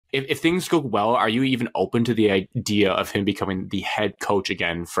if things go well, are you even open to the idea of him becoming the head coach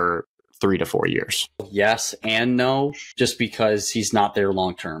again for 3 to 4 years? Yes and no, just because he's not there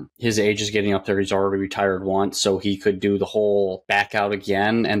long term. His age is getting up there. He's already retired once, so he could do the whole back out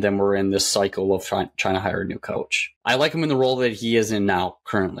again, and then we're in this cycle of trying to hire a new coach. I like him in the role that he is in now,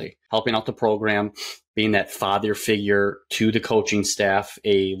 currently, helping out the program, being that father figure to the coaching staff,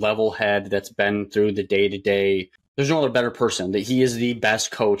 a level head that's been through the day-to-day. There's no other better person. That he is the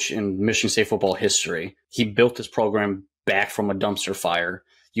best coach in Michigan State football history. He built this program back from a dumpster fire.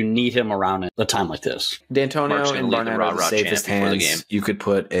 You need him around at a time like this. Dantonio and Barnett are the safest hands you could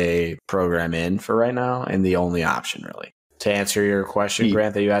put a program in for right now, and the only option, really. To answer your question,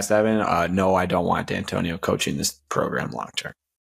 Grant, that you asked Evan, no, I don't want Dantonio coaching this program long term.